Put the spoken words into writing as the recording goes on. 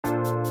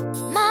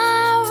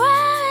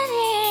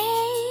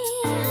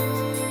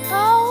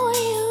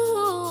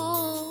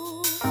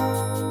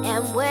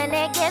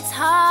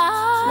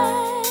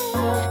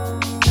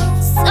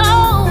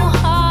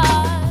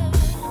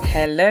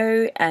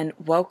Hello and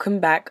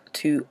welcome back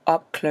to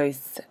Up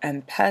Close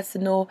and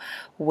Personal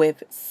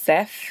with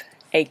Seth,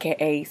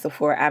 aka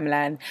Sephora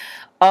Amlan.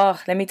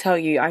 Oh, let me tell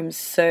you, I'm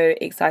so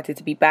excited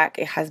to be back.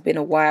 It has been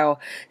a while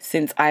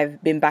since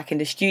I've been back in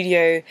the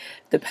studio.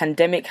 The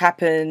pandemic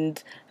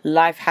happened,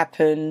 life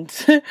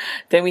happened,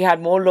 then we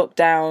had more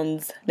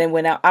lockdowns, then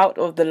we're now out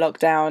of the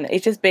lockdown.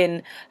 It's just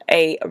been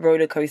a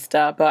roller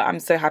coaster, but I'm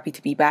so happy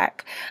to be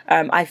back.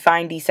 I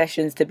find these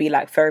sessions to be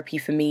like therapy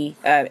for me.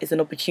 It's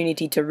an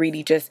opportunity to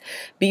really just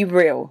be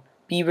real.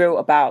 Be real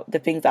about the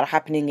things that are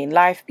happening in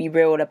life, be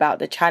real about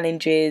the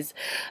challenges,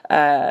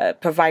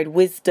 provide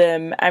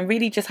wisdom, and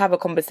really just have a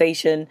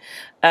conversation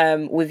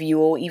with you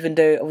all, even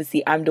though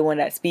obviously I'm the one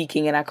that's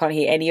speaking and I can't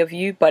hear any of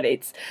you, but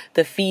it's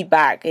the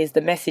feedback, is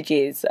the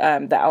messages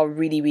that are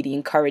really, really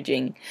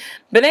encouraging.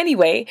 But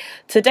anyway,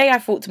 today I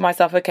thought to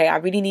myself, okay, I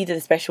really needed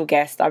a special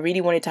guest. I really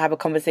wanted to have a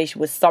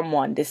conversation with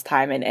someone this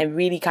time and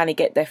really kind of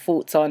get their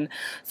thoughts on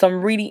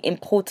some really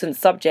important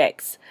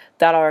subjects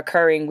that are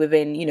occurring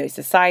within,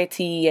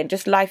 society and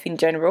just life in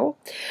general.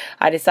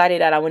 I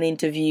decided that I want to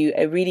interview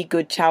a really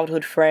good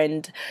childhood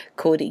friend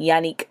called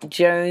Yannick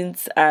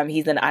Jones.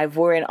 He's an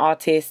Ivorian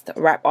artist,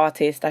 rap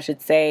artist, I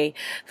should say.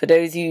 For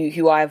those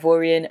who are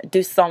Ivorian,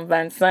 Dusan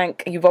Van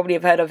Sank, you probably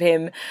have heard of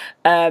him.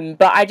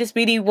 But I just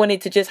really wanted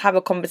to just have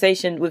a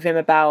conversation with him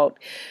about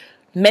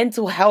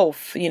mental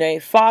health,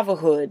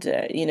 fatherhood,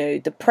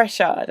 the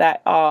pressure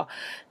that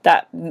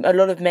a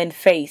lot of men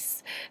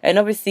face. And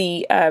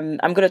obviously, I'm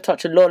going to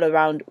touch a lot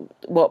around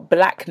what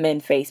black men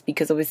face,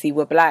 because obviously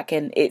we're black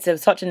and it's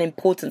such an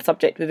important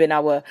subject within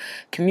our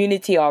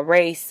community, our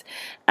race.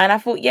 And I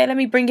thought, yeah, let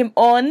me bring him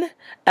on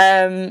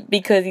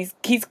because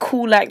he's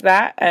cool like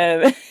that.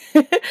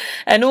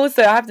 And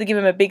also I have to give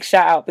him a big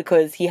shout out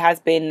because he has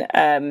been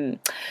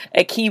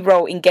a key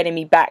role in getting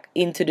me back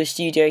into the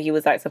studio. He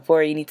was like,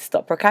 Sephora, you need to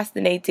stop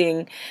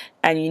procrastinating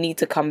and you need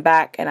to come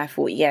back. And I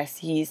thought, yes,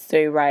 he's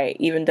so right.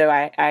 Even though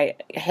I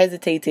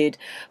hesitated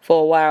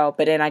for a while,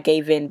 but then I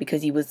gave in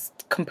because he was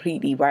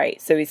completely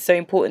right. So it's so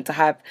important to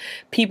have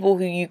people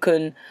who you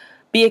can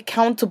be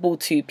accountable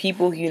to,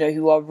 people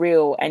who are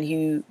real and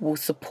who will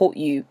support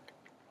you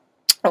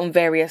on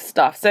various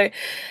stuff. So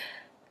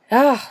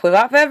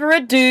without further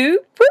ado,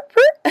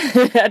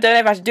 I don't know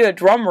if I should do a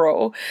drum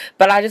roll,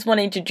 but I just want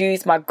to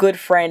introduce my good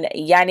friend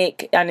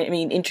Yannick.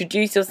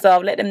 Introduce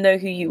yourself, let them know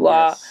who you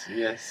are.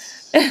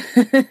 Yes.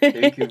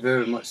 Thank you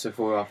very much,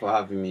 Sephora, for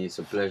having me. It's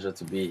a pleasure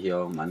to be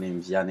here. My name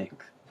is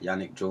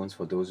Yannick Jones,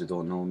 for those who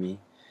don't know me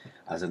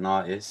as an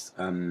artist.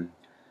 I'm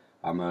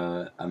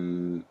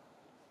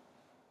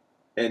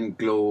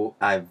Anglo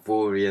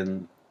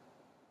Ivorian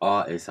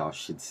artist, I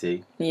should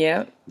say.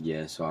 Yeah.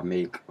 Yeah, so I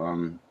make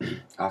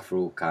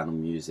Afro kind of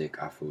music,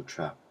 Afro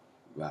trap,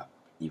 rap,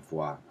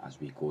 Ivoire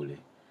as we call it.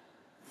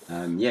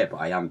 But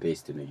I am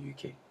based in the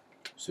UK.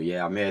 So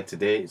yeah, I'm here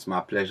today. It's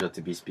my pleasure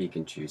to be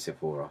speaking to you,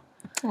 Sephora.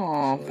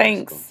 Oh, so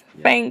thanks.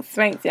 Yeah. Thanks,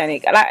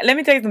 Yannick. Let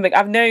me tell you something.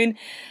 I've known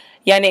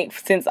Yannick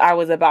since I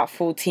was about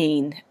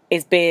 14.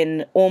 It's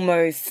been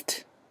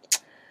almost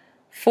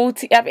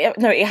 40.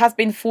 No, it has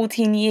been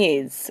 14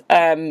 years.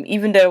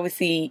 Even though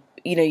obviously,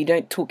 you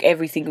don't talk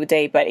every single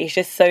day, but it's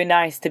just so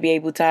nice to be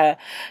able to,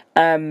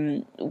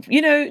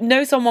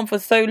 know someone for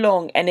so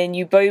long, and then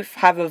you both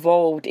have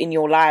evolved in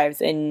your lives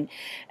and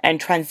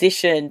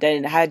transitioned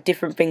and had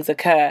different things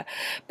occur.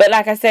 But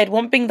like I said,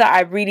 one thing that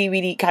I really,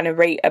 really kind of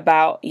rate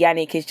about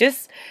Yannick is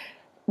just,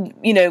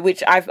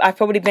 which I've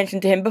probably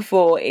mentioned to him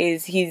before,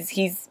 is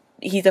he's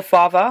a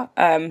father,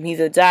 he's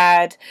a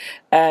dad,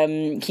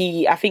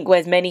 he, I think,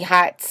 wears many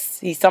hats.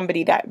 He's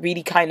somebody that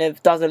really kind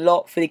of does a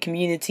lot for the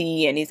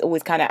community and is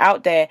always kind of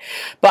out there.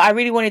 But I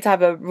really wanted to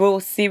have a real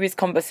serious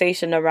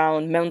conversation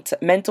around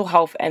mental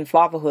health and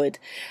fatherhood.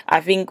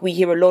 I think we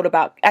hear a lot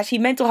about, actually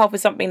mental health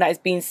is something that is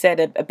being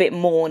said a bit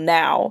more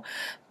now,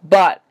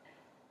 but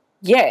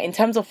yeah, in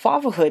terms of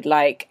fatherhood,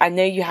 like, I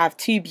know you have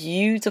two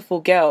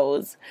beautiful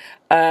girls,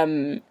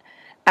 and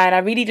I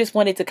really just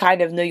wanted to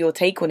kind of know your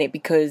take on it,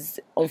 because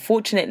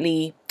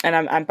unfortunately, and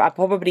I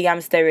probably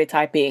am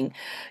stereotyping,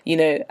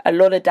 a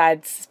lot of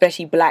dads,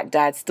 especially black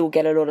dads, still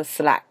get a lot of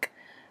slack,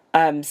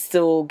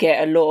 still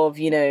get a lot of,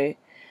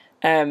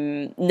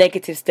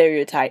 negative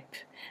stereotype.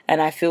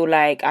 And I feel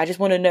like I just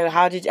want to know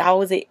how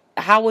was it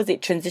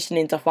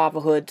transitioning to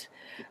fatherhood?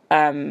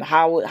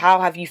 How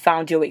have you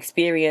found your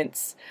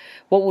experience?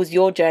 What was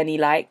your journey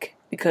like?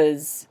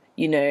 Because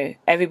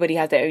everybody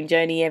has their own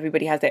journey.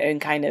 Everybody has their own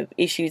kind of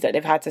issues that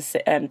they've had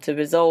to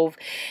resolve.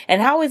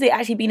 And how is it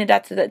actually being a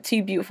dad to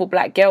two beautiful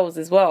black girls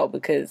as well?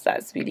 Because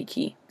that's really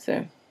key.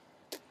 So.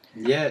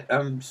 Yeah.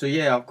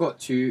 I've got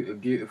two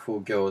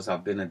beautiful girls.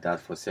 I've been a dad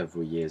for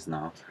several years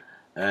now,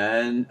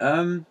 and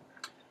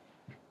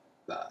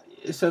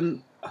it's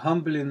an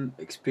humbling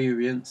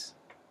experience,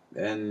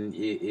 and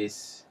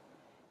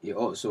it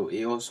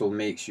also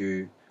makes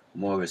you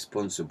more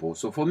responsible.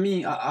 So for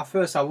me, at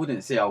first, I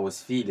wouldn't say I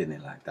was feeling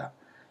it like that.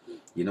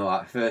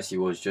 At first it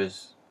was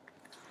just,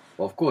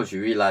 of course,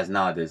 you realize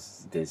now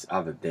there's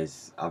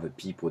other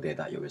people there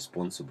that you're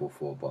responsible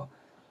for, but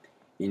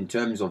in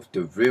terms of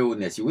the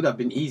realness, it would have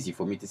been easy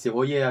for me to say,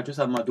 oh yeah, I just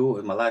had my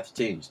daughter, my life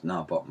changed.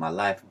 No, but my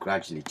life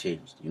gradually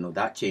changed.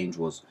 That change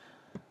was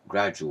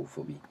gradual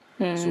for me.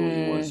 So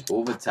it was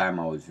over time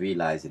I was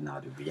realizing now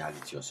the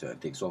reality of certain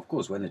things. So of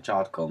course, when the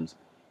child comes,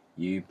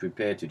 you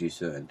prepare to do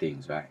certain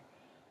things, right?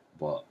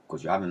 But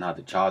because you haven't had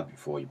a child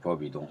before, you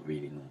probably don't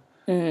really know.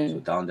 So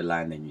down the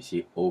line, then you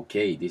see,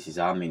 okay, this is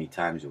how many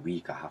times a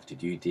week I have to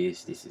do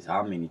this. This is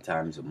how many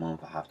times a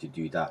month I have to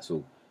do that.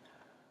 So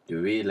the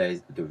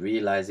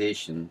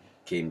realization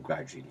came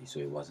gradually. So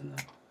it wasn't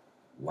a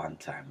one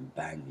time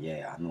bang.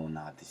 Yeah, I know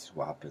now this is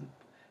what happened.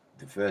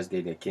 The first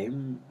day they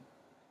came,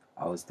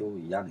 I was still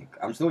Yannick.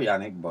 I'm still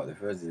Yannick, but the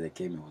first day they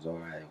came, it was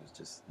alright. It was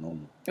just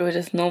normal. It was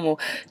just normal.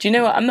 Do you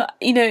know what? I'm not,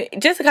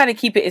 just to kind of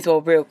keep it as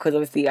well real, because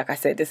obviously, like I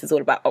said, this is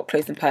all about up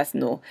close and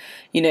personal.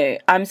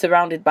 I'm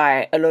surrounded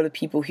by a lot of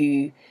people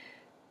who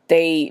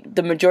the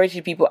majority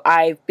of people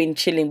I've been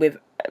chilling with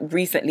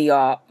recently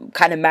are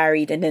kind of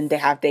married and then they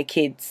have their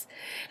kids.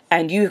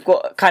 And you've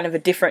got kind of a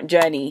different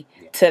journey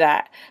to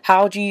that.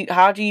 How do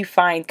you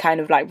find kind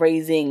of like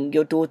raising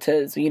your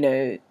daughters,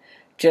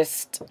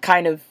 just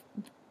kind of,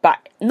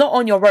 but not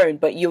on your own,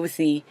 but you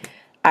obviously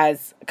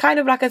as kind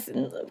of like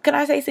can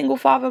I say single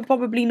father?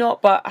 Probably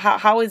not, but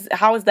how is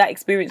that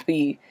experience for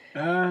you?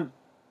 I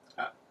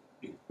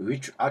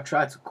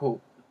try to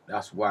cope.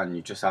 That's one.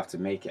 You just have to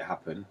make it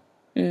happen.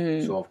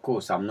 So of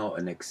course I'm not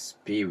an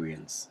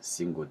experienced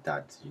single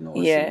dad, a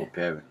single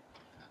parent.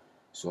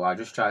 So I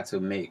just try to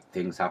make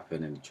things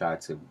happen and try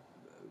to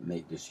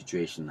make the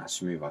situation as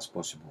smooth as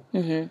possible.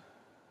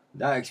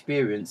 That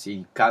experience,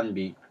 it can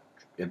be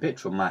a bit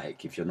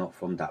traumatic if you're not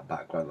from that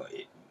background.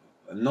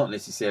 Not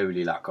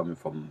necessarily like coming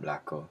from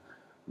like a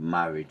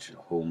marriage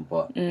home,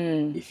 but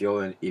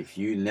if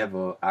you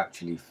never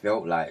actually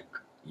felt like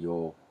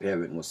your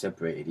parent was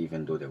separated,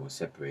 even though they were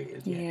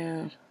separated,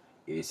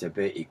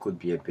 it could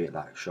be a bit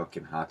like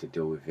shocking how to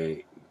deal with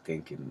it,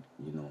 thinking,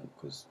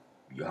 because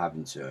you're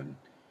having certain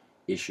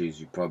issues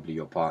with probably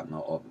your partner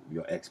or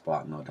your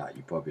ex-partner that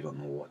you probably don't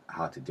know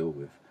how to deal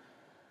with.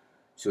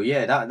 So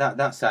yeah,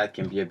 that side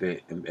can be a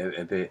bit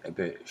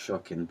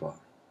shocking, but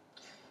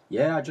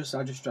yeah, I just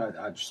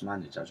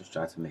manage. I just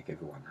try to make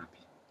everyone happy.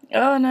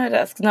 Oh no,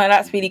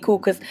 that's really cool,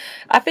 because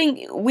I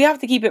think we have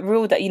to keep it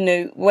real that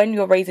when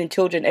you're raising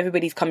children,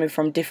 everybody's coming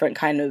from different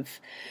kind of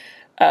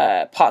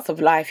parts of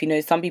life.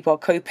 Some people are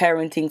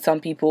co-parenting, some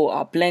people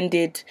are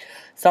blended,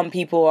 some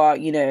people are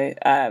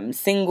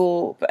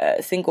single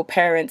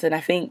parents, and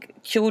I think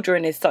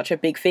children is such a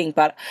big thing.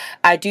 But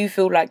I do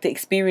feel like the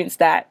experience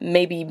that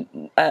maybe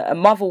a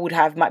mother would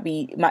have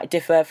might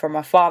differ from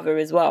a father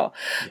as well.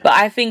 But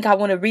I think I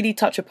want to really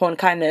touch upon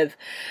kind of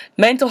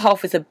mental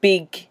health is a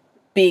big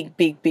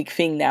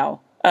thing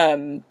now.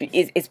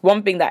 It's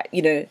one thing that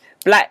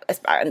black,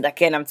 and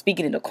again I'm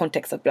speaking in the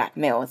context of black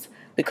males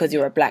because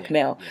you're a black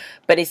male,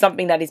 but it's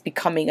something that is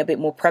becoming a bit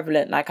more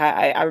prevalent. Like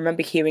I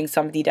remember hearing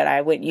somebody that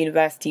I went to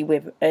university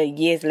with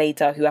years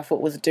later, who I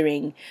thought was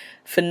doing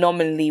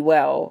phenomenally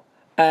well,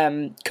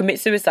 commit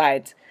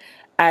suicide,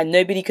 and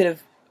nobody could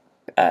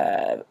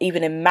have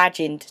even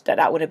imagined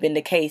that would have been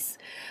the case.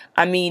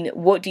 I mean,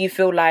 what do you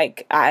feel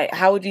like?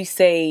 How would you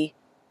say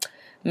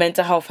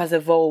mental health has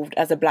evolved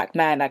as a black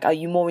man? Like, are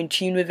you more in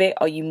tune with it?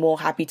 Are you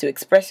more happy to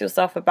express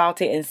yourself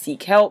about it and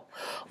seek help?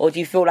 Or do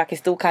you feel like it's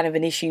still kind of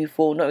an issue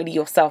for not only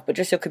yourself, but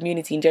just your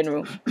community in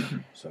general?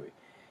 Sorry.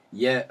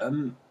 Yeah,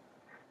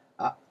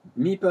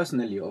 me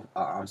personally,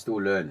 I'm still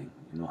learning.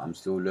 I'm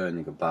still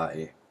learning about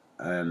it.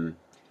 And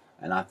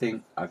I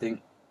think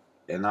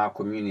in our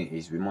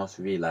communities, we must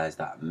realize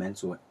that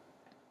mental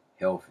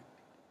health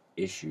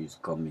issues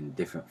come in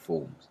different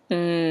forms.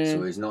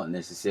 So it's not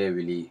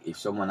necessarily, if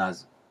someone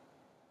has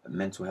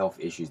mental health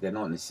issues, they're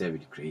not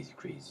necessarily crazy,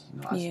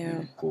 as you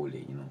would call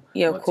it,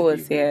 Yeah, of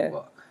course, yeah.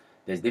 But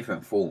there's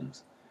different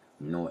forms,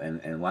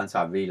 and once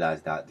I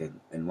realized that,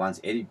 then, and once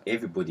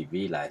everybody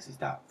realizes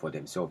that for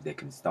themselves, they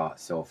can start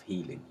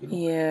self-healing,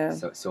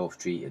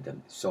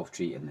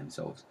 self-treating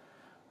themselves.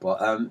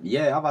 But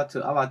I've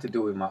had to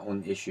deal with my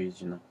own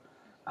issues,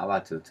 I've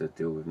had to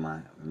deal with my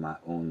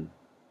own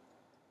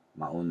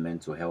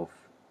mental health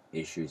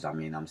issues. I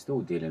mean, I'm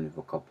still dealing with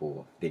a couple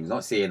of things.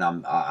 Not saying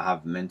I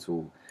have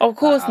mental. Of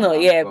course not.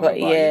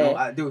 But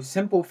I do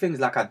simple things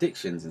like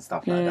addictions and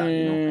stuff like that.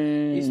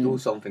 It's still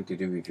something to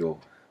do with your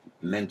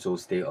mental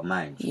state of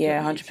mind.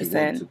 100%. If you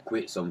want to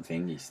quit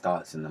something, it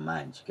starts in the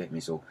mind. You get me?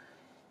 So,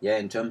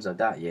 in terms of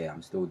that,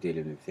 I'm still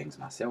dealing with things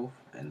myself,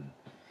 and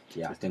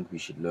I think we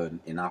should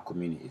learn in our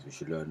communities. We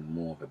should learn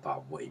more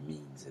about what it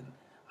means and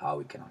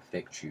how it can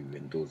affect you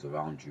and those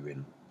around you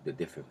and the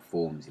different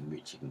forms in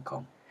which it can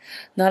come.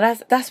 No,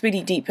 that's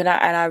really deep, and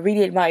I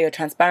really admire your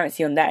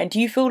transparency on that. And do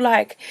you feel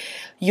like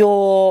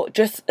your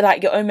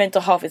own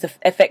mental health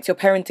affects your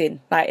parenting,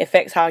 like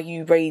affects how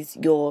you raise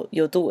your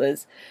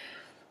daughters?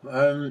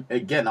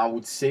 Again, I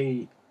would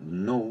say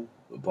no,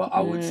 but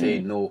I would say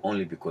no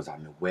only because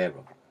I'm aware of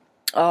it.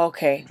 Oh,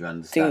 okay. Do you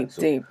understand?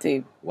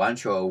 Deep.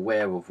 Once you're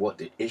aware of what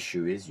the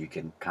issue is, you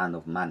can kind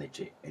of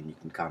manage it and you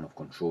can kind of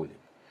control it.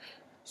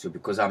 So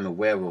because I'm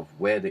aware of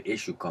where the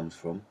issue comes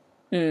from,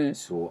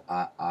 So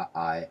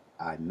I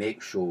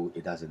make sure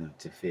it doesn't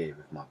interfere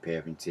with my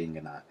parenting,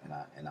 and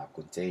I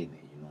contain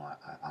it. You know,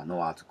 I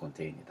know how to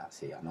contain it.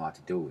 That's it. I know how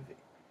to deal with it.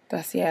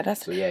 That's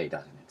So yeah, it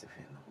doesn't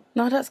interfere.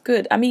 No, that's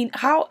good. I mean,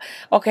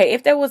 okay,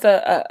 if there was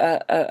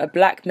a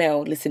black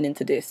male listening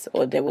to this,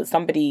 or there was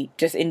somebody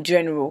just in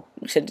general,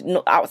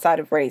 not outside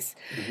of race,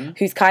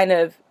 who's kind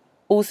of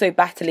also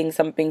battling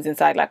some things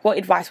inside, like, what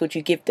advice would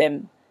you give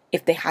them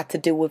if they had to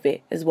deal with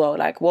it as well?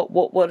 Like, what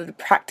are the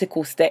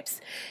practical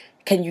steps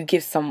can you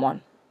give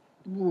someone?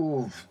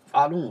 Ooh,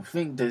 I don't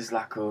think there's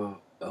like a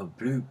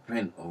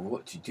blueprint of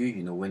what to do,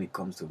 you know, when it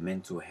comes to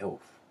mental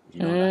health.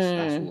 You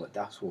know,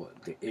 that's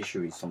what the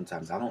issue is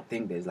sometimes. I don't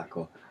think there's like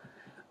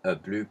a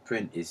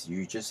blueprint. Is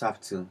you just have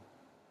to,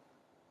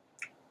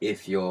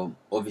 if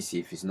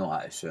it's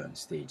not at a certain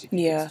stage, if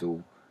you can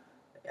still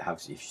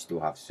if you still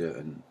have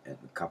certain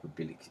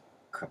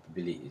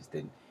capabilities,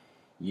 then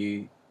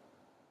you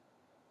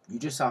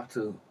just have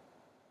to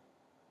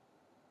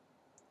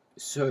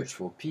search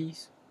for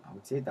peace. I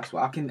would say that's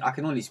what I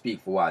can only speak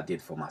for what I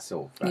did for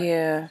myself, right?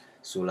 Yeah.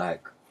 So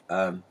like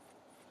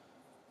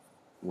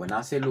when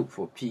I say look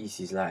for peace,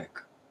 is like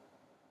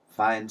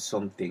find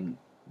something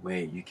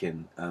where you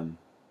can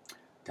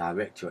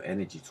direct your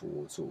energy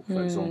towards. So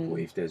for example,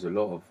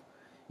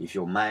 if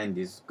your mind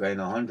is going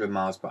 100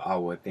 miles per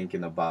hour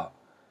thinking about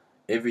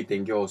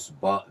everything else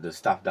but the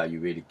stuff that you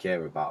really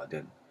care about,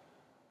 then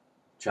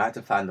try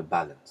to find a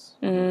balance.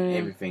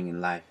 Everything in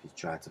life, you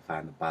try to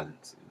find a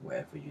balance in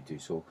whatever you do.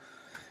 So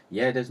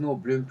yeah, there's no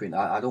blueprint.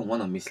 I don't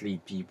want to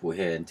mislead people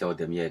here and tell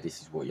them, yeah,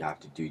 this is what you have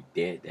to do.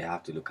 They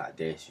have to look at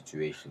their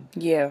situation,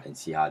 and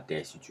see how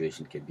their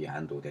situation can be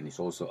handled. And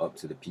it's also up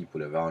to the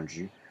people around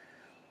you.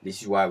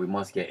 This is why we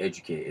must get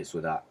educated,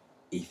 so that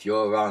if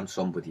you're around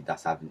somebody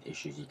that's having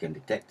issues, you can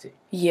detect it.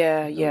 You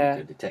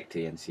can detect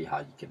it and see how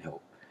you can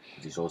help.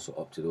 But it's also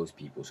up to those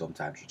people.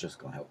 Sometimes you just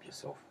can't help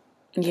yourself.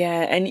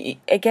 Yeah, and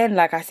again,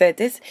 like I said,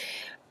 this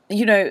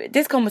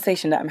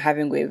conversation that I'm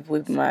having with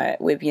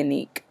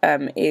Yannick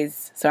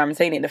is, so I'm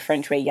saying it the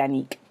French way,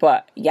 Yannick,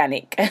 but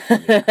Yannick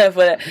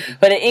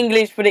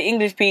for the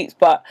English peeps.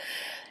 But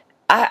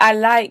I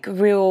like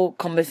real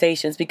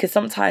conversations, because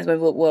sometimes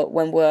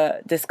when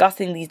we're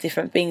discussing these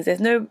different things,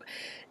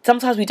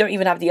 sometimes we don't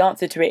even have the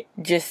answer to it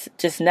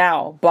just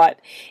now, but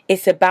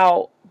it's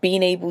about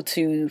being able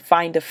to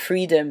find the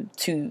freedom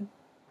to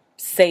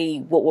say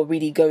what we're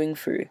really going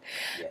through,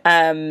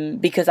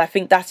 because I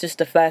think that's just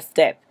the first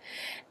step.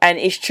 And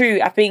it's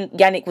true, I think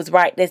Yannick was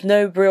right,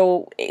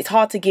 it's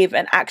hard to give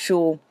an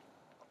actual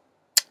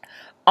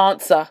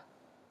answer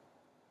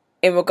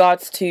in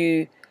regards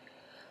to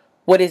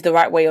what is the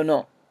right way or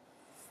not.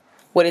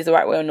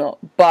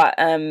 But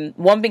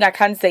one thing I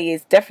can say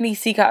is definitely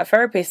seek out a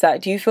therapist.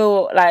 Like, do you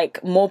feel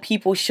like more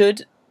people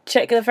should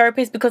check a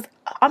therapist? Because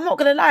I'm not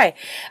gonna lie,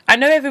 I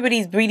know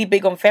everybody's really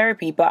big on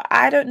therapy, but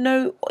I don't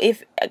know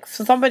if,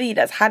 for somebody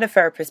that's had a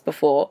therapist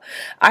before,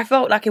 I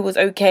felt like it was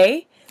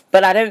okay,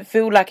 but I don't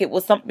feel like it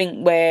was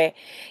something where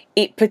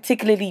it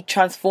particularly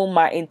transformed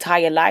my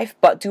entire life.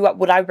 But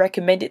would I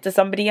recommend it to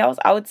somebody else?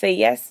 I would say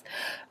yes,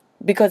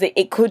 because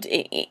it could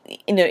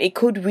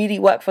really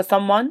work for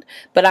someone,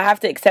 but I have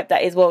to accept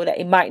that as well, that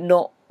it might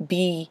not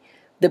be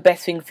the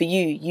best thing for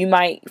you. You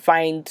might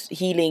find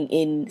healing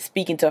in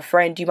speaking to a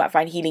friend. You might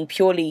find healing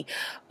purely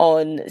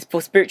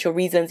for spiritual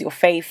reasons, your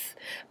faith,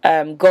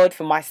 God,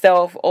 for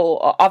myself,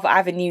 or other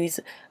avenues.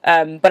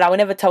 But I would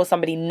never tell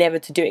somebody never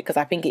to do it, because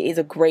I think it is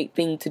a great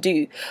thing to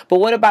do. But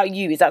what about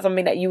you? Is that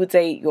something that you would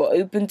say you're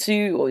open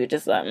to, or you're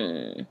just like,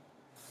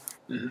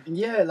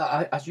 Yeah,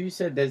 like, as you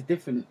said, there's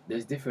different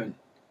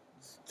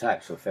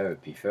types of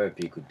therapy.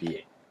 Therapy could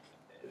be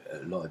a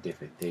lot of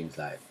different things,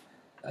 like,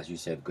 as you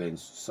said,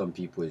 some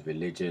people is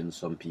religion,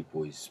 some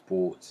people is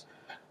sports,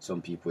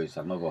 some people is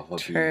another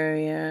hobby. True,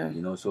 yeah.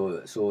 You know,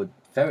 so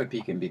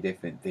therapy can be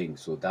different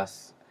things. So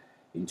that's,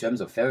 in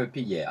terms of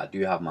therapy, yeah, I do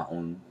have my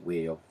own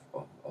way of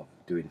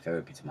doing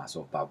therapy to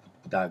myself. But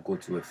would I go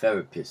to a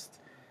therapist?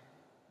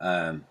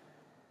 I'm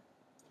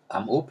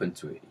open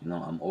to it. You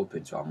know, I'm all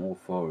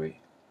for it.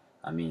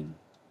 I mean,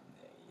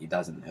 it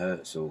doesn't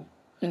hurt, so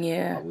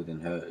yeah, it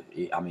wouldn't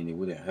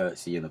hurt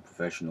seeing a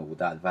professional.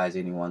 Would I advise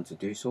anyone to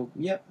do so?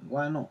 Yeah,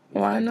 why not?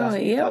 Why not?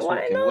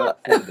 Why not?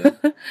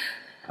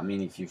 I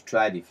mean, if you've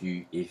tried,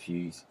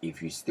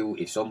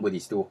 if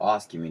somebody's still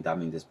asking me, that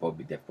means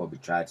they've probably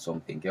tried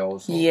something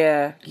else. Or,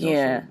 yeah.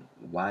 So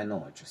why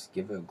not? Just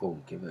give it a go.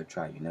 Give it a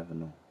try. You never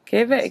know.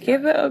 Give it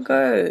a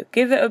go.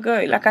 Give it a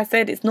go. Like I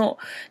said, there's no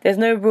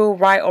real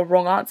right or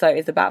wrong answer.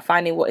 It's about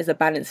finding what is a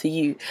balance for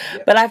you.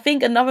 Yep. But I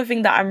think another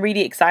thing that I'm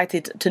really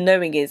excited to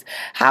knowing is,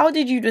 how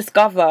did you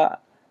discover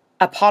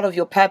a part of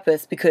your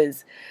purpose?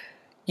 Because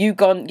you're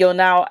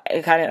now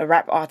kind of a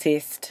rap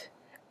artist,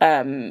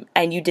 and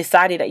you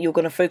decided that you're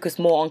going to focus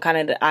more on kind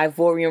of the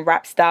Ivorian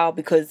rap style.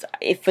 Because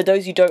for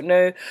those who don't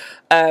know,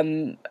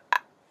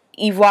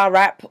 Ivoire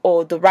rap,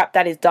 or the rap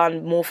that is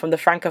done more from the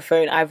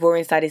francophone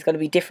Ivorian side, is going to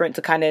be different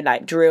to kind of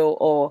like drill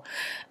or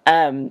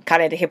kind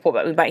of the hip hop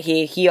that we might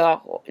hear here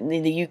in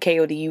the UK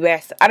or the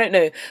US. I don't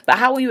know, but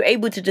how were you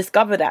able to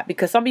discover that?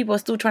 Because some people are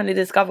still trying to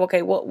discover,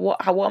 okay,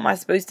 what am I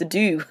supposed to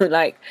do?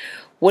 Like,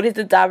 what is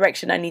the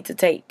direction I need to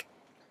take?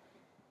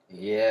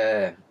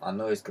 Yeah, I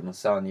know it's gonna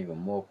sound even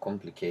more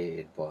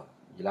complicated, but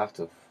you'll have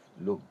to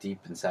look deep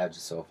inside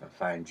yourself and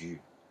find you.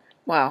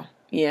 Wow.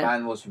 Yeah.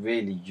 Find what's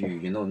really you,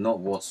 not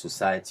what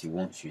society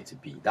wants you to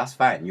be. That's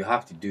fine. You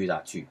have to do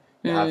that too.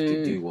 You have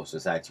to do what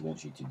society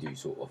wants you to do.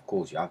 So of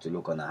course you have to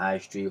look on the high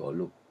street or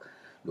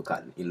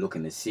look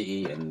in the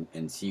city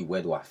and see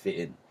where do I fit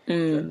in.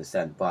 You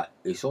understand? But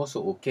it's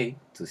also okay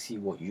to see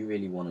what you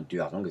really want to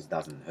do as long as it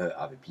doesn't hurt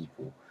other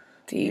people.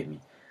 You get me?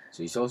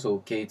 So it's also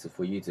okay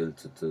for you to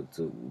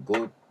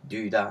go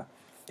do that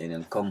and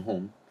then come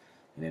home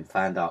and then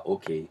find out,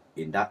 okay,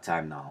 in that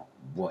time now,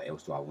 what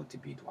else do I want to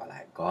be? Do I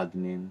like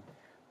gardening?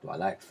 Do I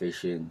like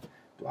fishing?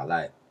 Do I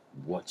like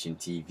watching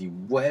TV?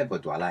 Whatever.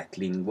 Do I like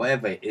cleaning?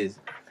 Whatever it is,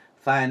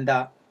 find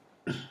out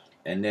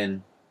and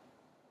then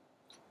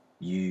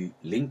you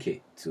link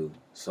it to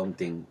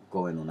something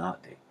going on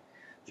out there.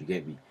 Do you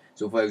get me?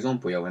 So for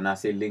example, yeah, when I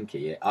say link it,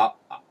 yeah,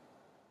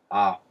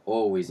 I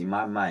always, in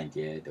my mind,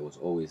 yeah, there was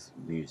always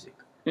music.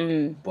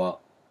 But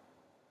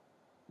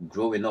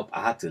growing up,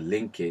 I had to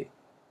link it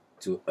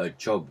to a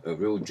job, a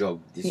real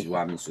job. This is what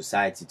I mean.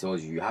 Society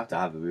tells you have to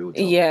have a real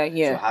job. Yeah,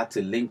 yeah. So I had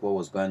to link what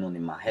was going on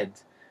in my head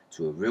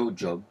to a real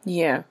job.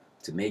 Yeah.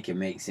 To make it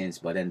make sense.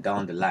 But then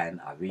down the line,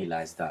 I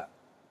realized that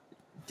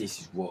this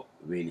is what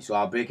really. So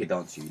I'll break it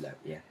down to you, like,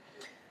 yeah.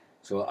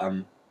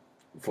 So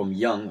from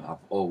young,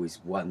 I've always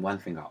one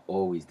thing I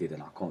always did,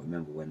 and I can't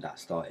remember when that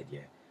started.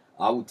 Yeah,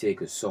 I would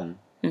take a song,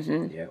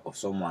 yeah, of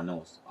someone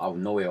else. I would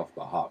know it off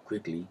by heart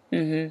quickly,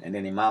 and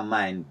then in my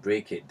mind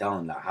break it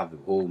down, like have a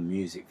whole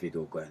music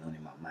video going on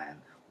in my mind,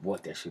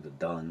 what they should have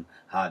done,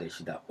 how they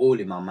should have, all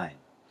in my mind.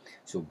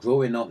 So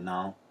growing up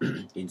now,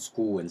 in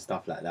school and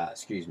stuff like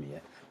that,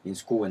 in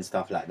school and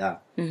stuff like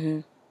that,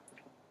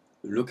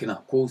 looking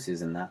at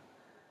courses and that.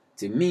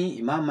 To me,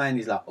 in my mind,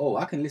 it's like, oh,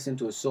 I can listen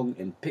to a song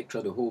and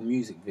picture the whole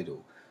music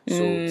video. So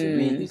to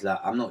me, it's like,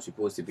 I'm not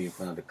supposed to be in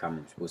front of the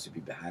camera. I'm supposed to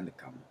be behind the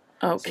camera.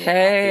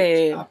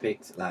 Okay. So I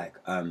picked like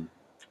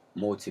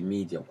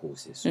multimedia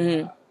courses. So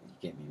you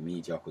get me,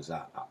 media, because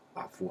I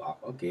thought,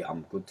 okay,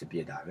 I'm good to be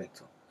a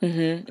director.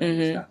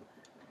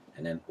 And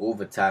then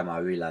over time, I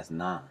realized,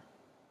 nah,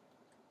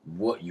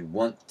 what you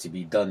want to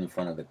be done in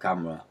front of the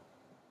camera,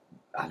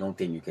 I don't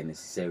think you can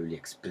necessarily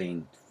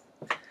explain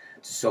to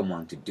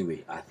someone to do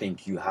it. I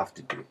think you have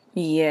to do it.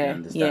 Yeah, you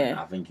understand?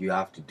 yeah. I think you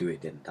have to do it.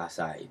 Then that's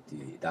how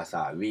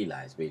I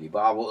realized, really.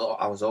 But I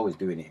was always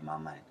doing it in my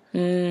mind.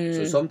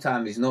 So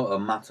sometimes it's not a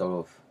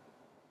matter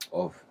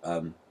of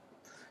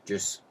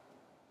just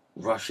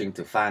rushing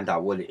to find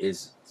out what it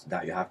is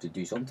that you have to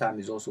do. Sometimes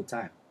it's also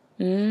time.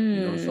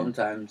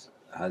 Sometimes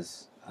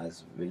as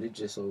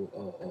religious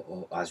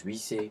or as we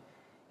say,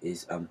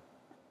 is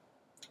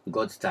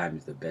God's time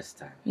is the best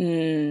time.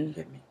 You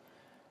get me?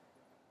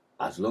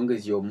 As long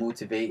as you're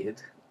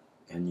motivated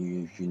and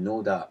you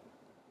know that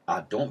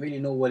I don't really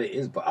know what it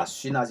is, but as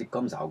soon as it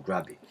comes, I'll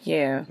grab it.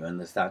 Yeah. You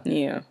understand?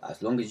 Yeah.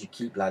 As long as you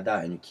keep like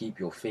that and you keep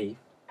your faith,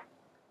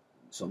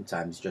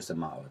 sometimes it's just a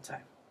matter of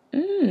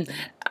time.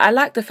 I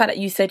like the fact that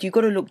you said you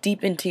got to look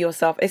deep into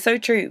yourself. It's so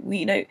true.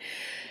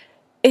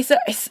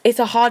 It's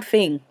a hard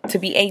thing to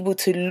be able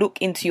to look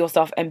into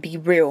yourself and be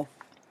real.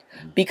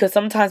 Because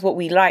sometimes what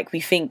we like, we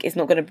think is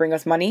not going to bring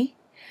us money.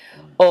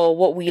 Or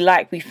what we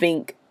like, we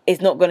think is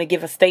not going to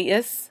give us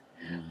status,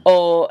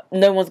 or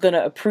no one's going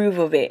to approve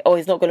of it, or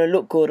it's not going to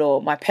look good,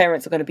 or my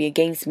parents are going to be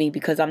against me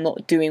because I'm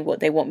not doing what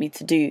they want me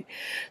to do.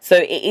 So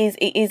it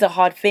is a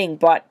hard thing.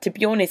 But to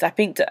be honest, I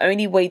think the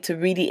only way to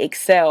really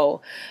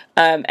excel,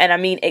 and I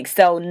mean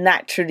excel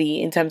naturally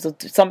in terms of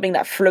something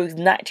that flows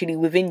naturally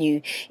within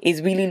you,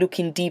 is really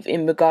looking deep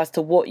in regards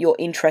to what your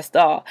interests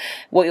are,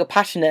 what you're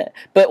passionate,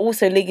 but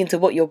also linking to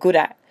what you're good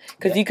at.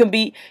 Because you can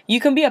be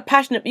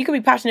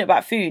passionate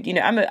about food.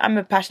 I'm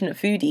a passionate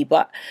foodie,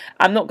 but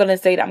I'm not gonna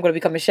say that I'm gonna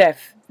become a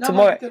chef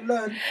tomorrow. You can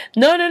learn.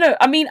 No.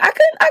 I mean, I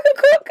can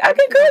cook.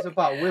 It's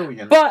about will,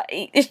 But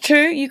it's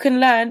true, you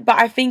can learn. But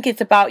I think it's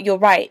about, you're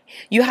right.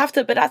 You have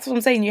to. But that's what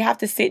I'm saying. You have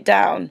to sit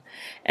down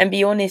and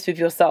be honest with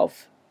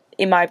yourself.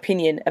 In my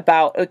opinion,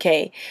 about,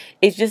 okay,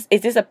 is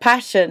this a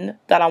passion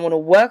that I want to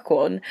work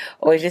on,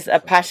 or is this a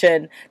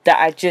passion that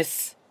I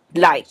just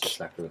like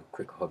a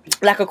quick hobby.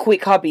 Like a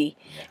quick hobby,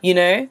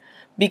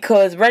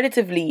 Because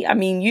relatively, I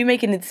mean, you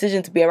making the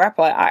decision to be a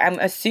rapper, I'm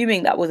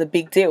assuming that was a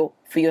big deal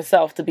for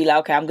yourself to be like,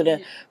 okay, I'm going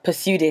to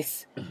pursue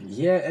this.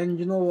 Yeah, and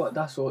you know what?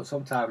 That's what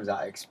sometimes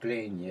I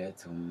explain,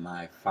 to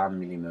my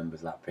family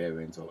members, like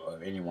parents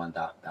or anyone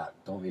that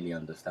don't really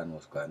understand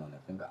what's going on. I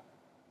think,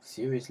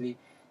 seriously,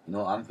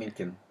 I'm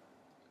thinking,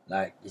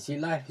 like, you see,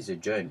 life is a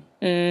journey.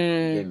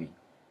 You get me?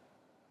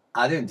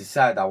 I didn't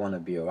decide I want to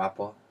be a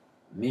rapper.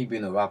 Me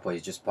being a rapper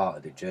is just part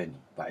of the journey.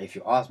 But if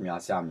you ask me, I'll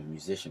say I'm a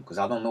musician, because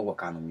I don't know what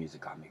kind of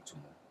music I make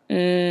tomorrow.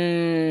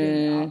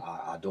 Mm.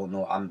 I don't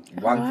know. One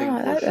thing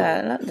I for like sure.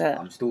 that. I like that.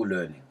 I'm still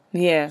learning.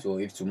 Yeah. So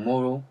if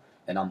tomorrow,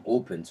 and I'm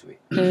open to it,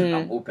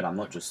 I'm open. I'm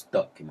not just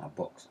stuck in my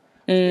box.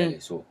 Do you get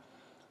it? So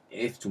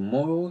if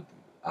tomorrow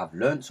I've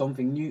learned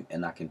something new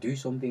and I can do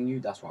something new,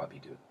 that's what I'll be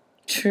doing.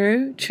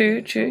 True.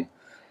 So True.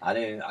 I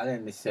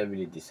didn't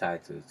necessarily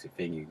decide to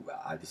think it.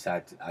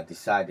 I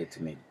decided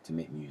to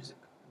make music,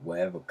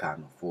 whatever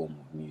kind of form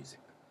of music,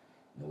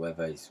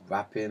 whether it's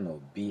rapping or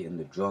beating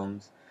the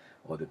drums,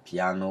 or the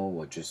piano,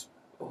 or just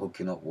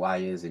hooking up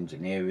wires,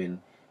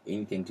 engineering,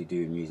 anything to do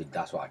with music.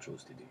 That's what I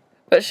chose to do.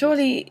 But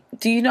surely,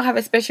 do you not have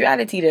a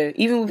speciality though?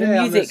 Even with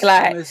music,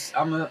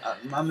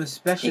 I'm a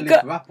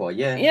specialist rapper.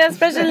 Yeah. Yeah,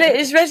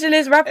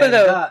 specialist rapper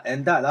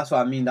and though. That's what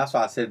I mean. That's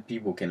why I said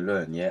people can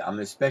learn. Yeah, I'm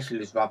a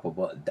specialist rapper,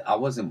 but I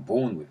wasn't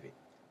born with it.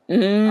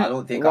 I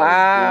don't think I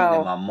was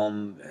born and my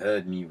mom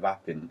heard me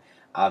rapping.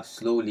 I've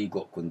slowly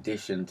got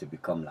conditioned to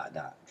become like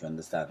that. Do you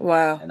understand?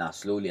 Wow. And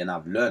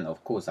I've learned.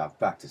 Of course, I've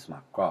practiced my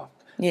craft.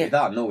 Yeah.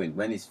 Without knowing,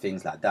 when it's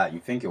things like that, you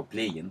think you're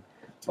playing,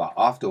 but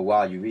after a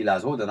while you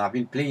realize, hold on, I've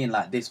been playing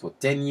like this for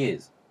 10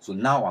 years. So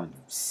now I'm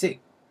sick.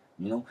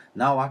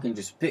 Now I can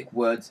just pick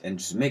words and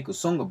just make a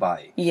song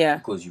about it. Yeah.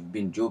 Because you've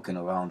been joking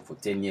around for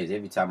 10 years.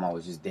 Every time I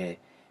was just there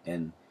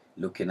and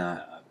looking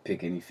at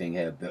pick anything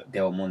here,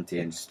 Del Monte,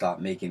 and just start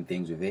making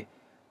things with it.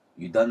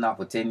 You've done that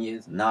for 10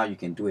 years. Now you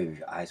can do it with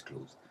your eyes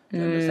closed. Do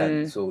you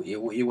understand? So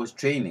it was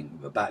training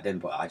back then,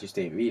 but I just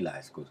didn't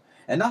realize.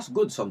 And that's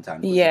good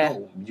sometimes. Yeah.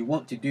 You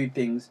want to do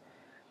things.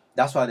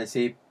 That's why they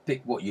say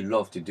pick what you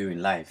love to do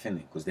in life,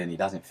 innit? Because then it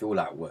doesn't feel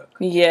like work.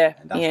 Yeah.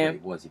 And that's what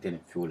it was. It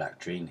didn't feel like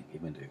training,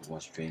 even though it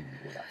was training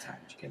all that time.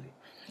 Do you get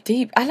it?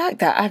 Deep. I like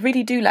that. I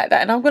really do like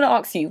that. And I'm going to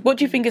ask you, what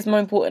do you think is more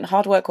important,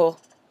 hard work or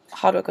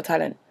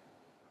talent?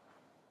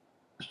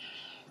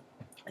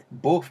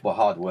 Both, but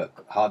hard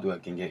work. Hard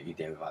work can get you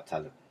there without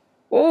talent.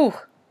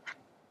 Oh,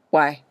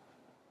 why?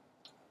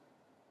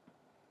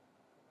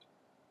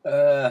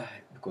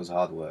 Because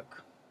hard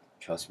work.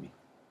 Trust me,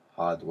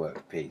 hard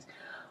work pays.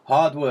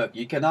 Hard work,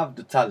 you can have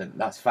the talent,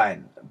 that's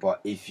fine.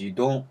 But if you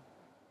don't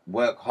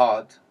work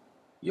hard,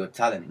 your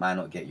talent might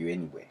not get you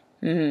anywhere.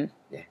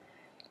 Yeah.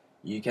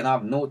 You can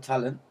have no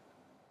talent,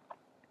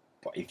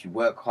 but if you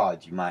work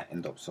hard, you might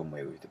end up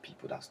somewhere with the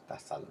people that's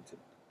talented,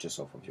 just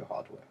off of your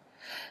hard work.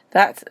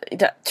 That's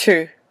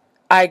true.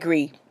 I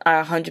agree.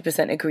 I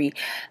 100% agree.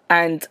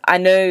 And I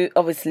know,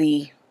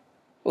 obviously,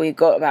 we've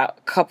got about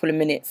a couple of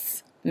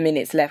minutes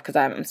left because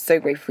I'm so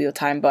grateful for your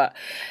time. But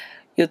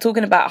you're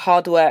talking about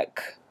hard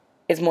work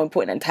is more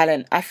important than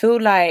talent. I feel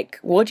like,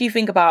 what do you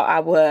think about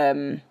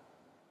our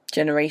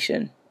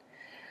generation?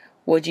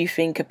 What do you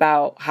think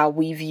about how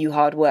we view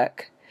hard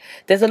work?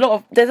 There's a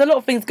lot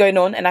of things going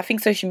on, and I think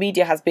social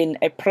media has been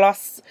a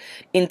plus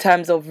in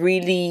terms of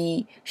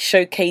really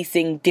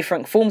showcasing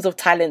different forms of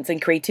talents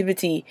and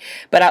creativity.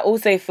 But I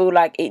also feel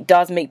like it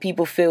does make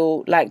people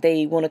feel like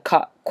they want to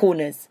cut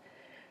corners,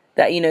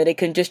 that they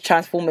can just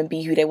transform and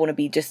be who they want to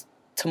be just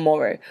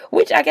tomorrow.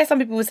 Which I guess some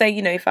people would say,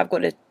 if I've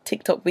got a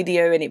TikTok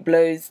video and it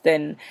blows,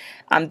 then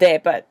I'm there.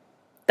 But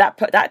that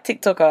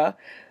TikToker,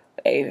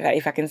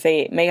 if I can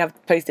say it, may have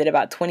posted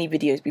about 20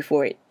 videos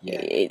before it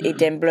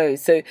then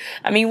blows. So,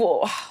 I mean,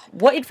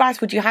 what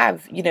advice would you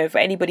have, for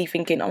anybody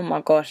thinking, oh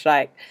my gosh,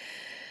 like...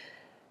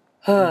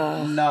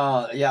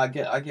 No, yeah, I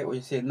get what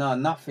you're saying. No,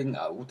 nothing,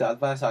 the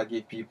advice I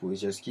give people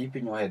is just keep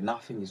in your head,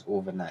 nothing is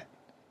overnight.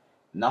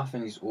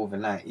 Nothing is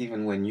overnight.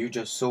 Even when you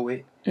just saw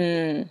it,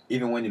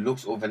 even when it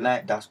looks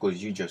overnight, that's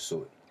because you just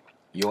saw it.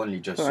 You only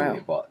just saw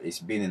it, but it's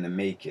been in the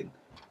making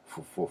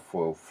for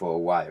a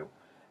while.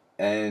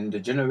 And the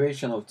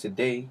generation of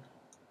today,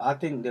 I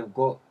think we've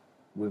got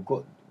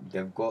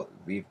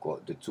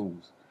the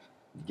tools,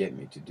 to get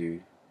me, to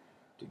do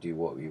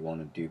what we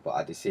want to do. But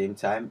at the same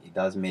time, it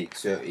does make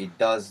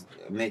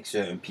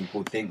certain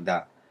people think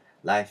that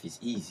life is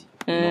easy.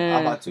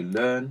 I've had to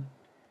learn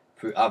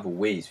through other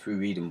ways, through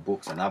reading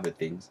books and other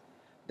things,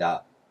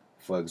 that,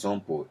 for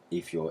example,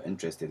 if you're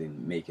interested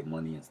in making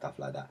money and stuff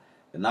like that,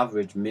 an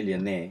average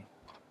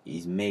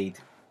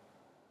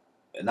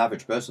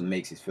person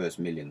makes his first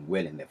million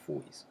well in their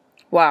 40s.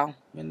 Wow.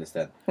 You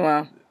understand?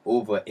 Wow.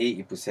 Over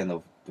 80%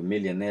 of the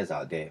millionaires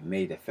out there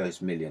made their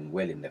first million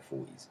well in their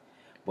 40s.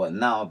 But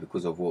now,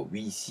 because of what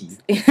we see,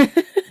 we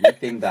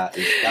think that's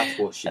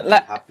what should be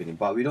happening.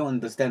 But we don't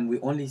understand. We're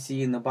only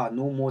seeing about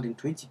no more than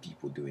 20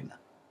 people doing that.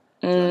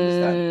 Do you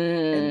understand?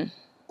 And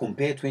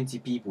compare 20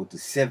 people to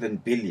 7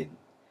 billion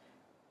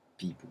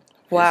people.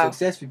 Wow.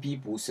 Successful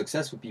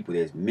people,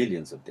 there's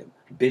millions of them.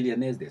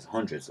 Billionaires, there's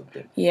hundreds of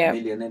them. Yeah.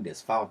 Millionaires,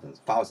 there's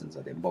thousands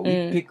of them. But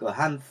we pick a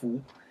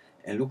handful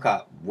and look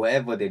at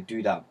whatever they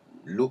do that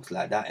looks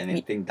like that, and then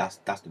think that's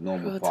the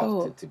normal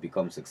path to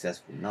become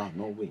successful. No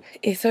way.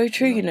 It's so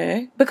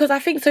true, because I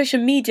think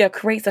social media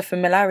creates a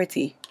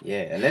familiarity.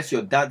 Yeah, unless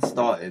your dad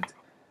started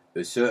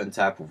a certain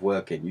type of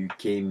work and you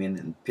came in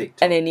and picked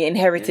up, and then you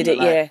inherited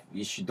it.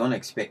 You don't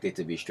expect it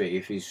to be straight.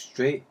 If it's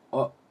straight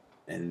up,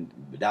 and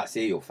that's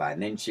it, you're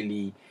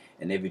financially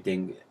and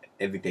everything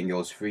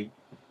else free,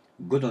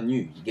 good on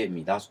you. You get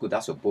me? That's good.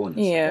 That's a bonus.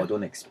 Yeah. But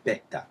don't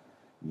expect that.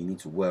 You need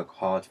to work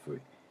hard for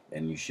it,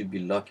 and you should be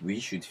lucky. We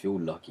should feel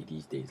lucky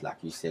these days. Like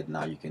you said,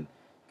 now you can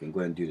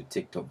go and do the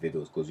TikTok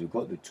videos because we've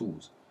got the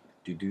tools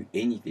to do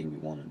anything we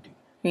want to do.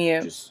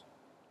 Yeah. Just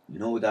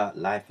know that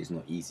life is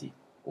not easy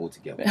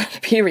altogether.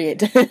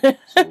 Period.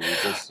 So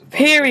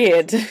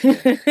Period.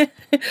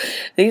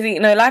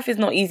 No, life is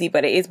not easy,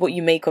 but it is what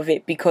you make of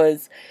it,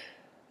 because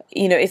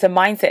it's a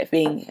mindset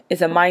thing.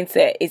 It's a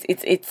mindset.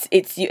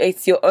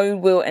 It's your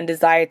own will and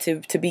desire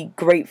to be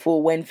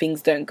grateful when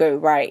things don't go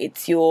right.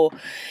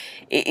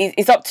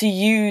 It's up to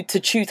you to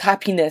choose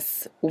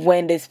happiness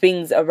when there's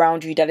things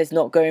around you that is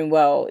not going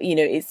well.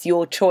 It's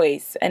your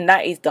choice, and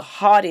that is the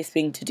hardest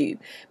thing to do.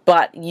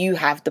 But you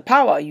have the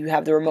power. You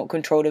have the remote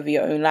control of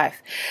your own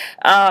life.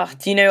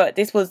 Do you know what?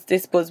 This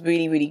was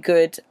really, really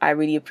good. I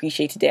really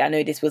appreciated it. I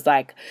know this was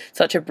like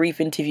such a brief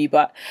interview,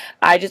 but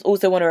I just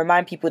also want to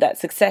remind people that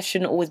success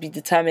shouldn't always be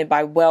determined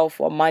by wealth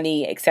or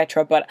money,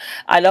 etc. But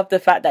I love the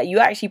fact that you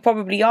actually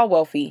probably are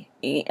wealthy,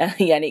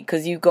 Yannick,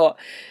 because you've got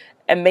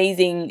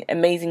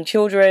amazing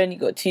children. You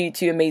got two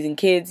amazing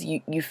kids.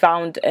 You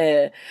found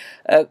a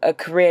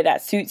career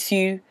that suits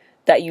you,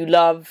 that you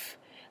love,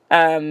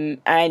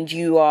 and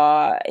you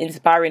are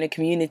inspiring a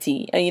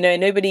community.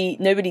 And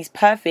nobody's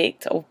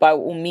perfect by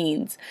all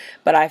means,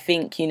 but I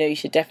think you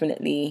should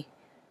definitely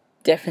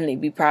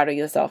be proud of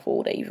yourself for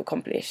all that you've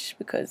accomplished,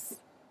 because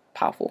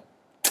powerful.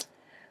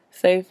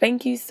 So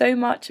thank you so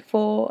much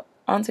for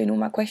answering all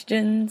my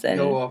questions, and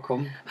you're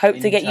welcome. Hope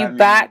to get you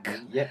back.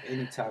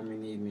 Anytime you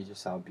need me,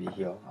 I'll be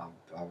here.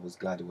 I was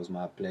glad. It was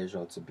my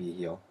pleasure to be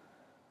here.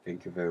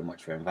 Thank you very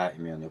much for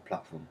inviting me on your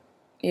platform.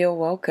 You're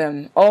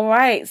welcome. All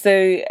right.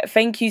 So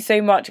thank you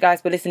so much, guys,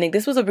 for listening.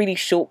 This was a really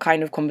short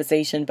kind of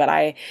conversation, but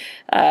I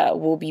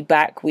will be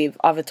back with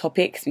other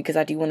topics, because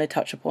I do want to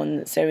touch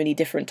upon so many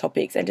different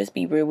topics and just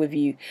be real with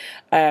you.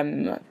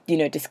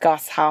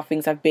 Discuss how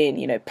things have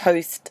been,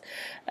 post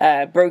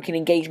broken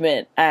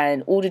engagement,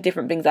 and all the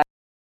different things